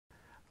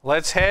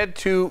Let's head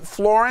to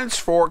Florence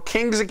for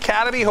Kings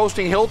Academy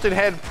hosting Hilton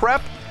Head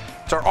Prep.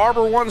 It's our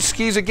Arbor One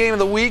Skiza game of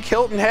the week.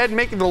 Hilton Head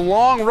making the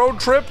long road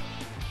trip.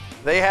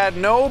 They had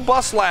no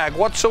bus lag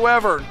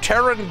whatsoever.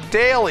 Taryn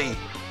Daly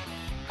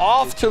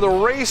off to the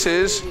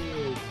races.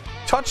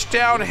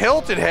 Touchdown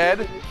Hilton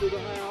Head.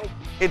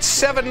 It's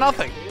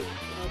 7-0.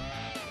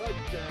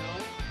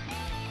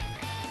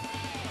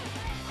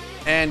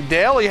 And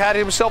Daly had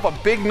himself a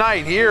big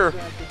night here.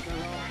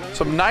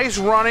 Some nice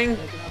running.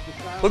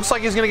 Looks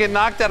like he's going to get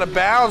knocked out of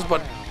bounds,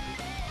 but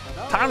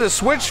time to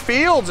switch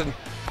fields. And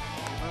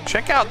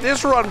check out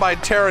this run by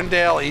Taryn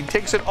Daly. He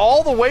takes it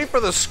all the way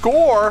for the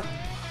score.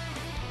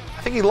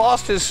 I think he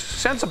lost his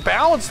sense of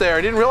balance there.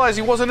 He didn't realize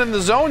he wasn't in the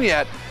zone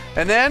yet.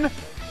 And then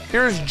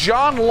here's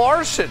John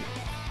Larson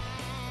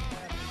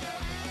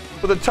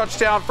with a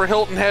touchdown for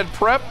Hilton Head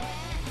Prep.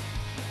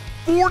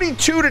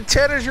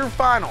 42-10 is your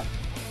final.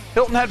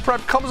 Hilton Head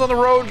Prep comes on the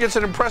road, gets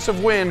an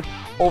impressive win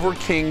over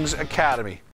Kings Academy.